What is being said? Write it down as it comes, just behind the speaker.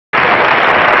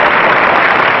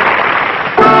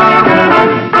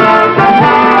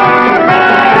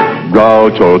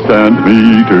Groucho sent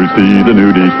me to see the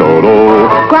new DeSoto.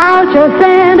 Groucho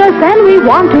sent us and we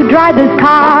want to drive this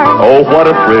car. Oh, what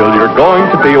a thrill you're going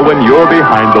to feel when you're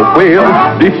behind the wheel.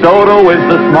 DeSoto is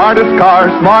the smartest car,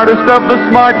 smartest of the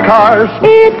smart cars.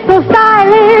 It's so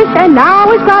stylish, and now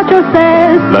as Groucho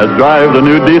says, let's drive the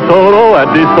new DeSoto at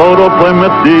DeSoto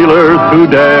Plymouth dealers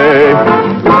today.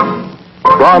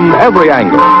 From every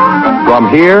angle,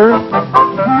 from here,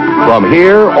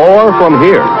 or from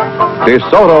here,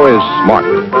 DeSoto is smart.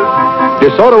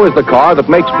 DeSoto is the car that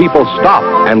makes people stop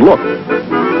and look.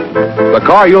 The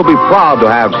car you'll be proud to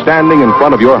have standing in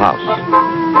front of your house.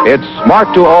 It's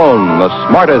smart to own, the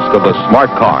smartest of the smart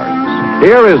cars.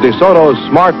 Here is DeSoto's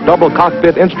smart double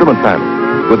cockpit instrument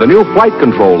panel with a new flight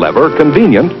control lever,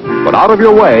 convenient, but out of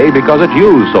your way because it's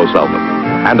used so seldom.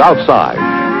 And outside,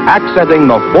 accenting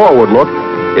the forward look,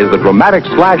 is the dramatic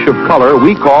slash of color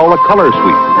we call a color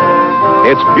sweep.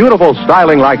 It's beautiful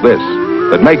styling like this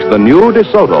that makes the new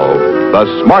DeSoto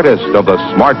the smartest of the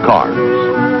smart cars.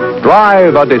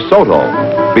 Drive a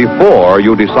DeSoto before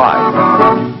you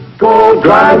decide. Go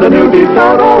drive the new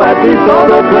DeSoto at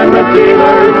DeSoto Plymouth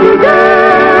dealers today.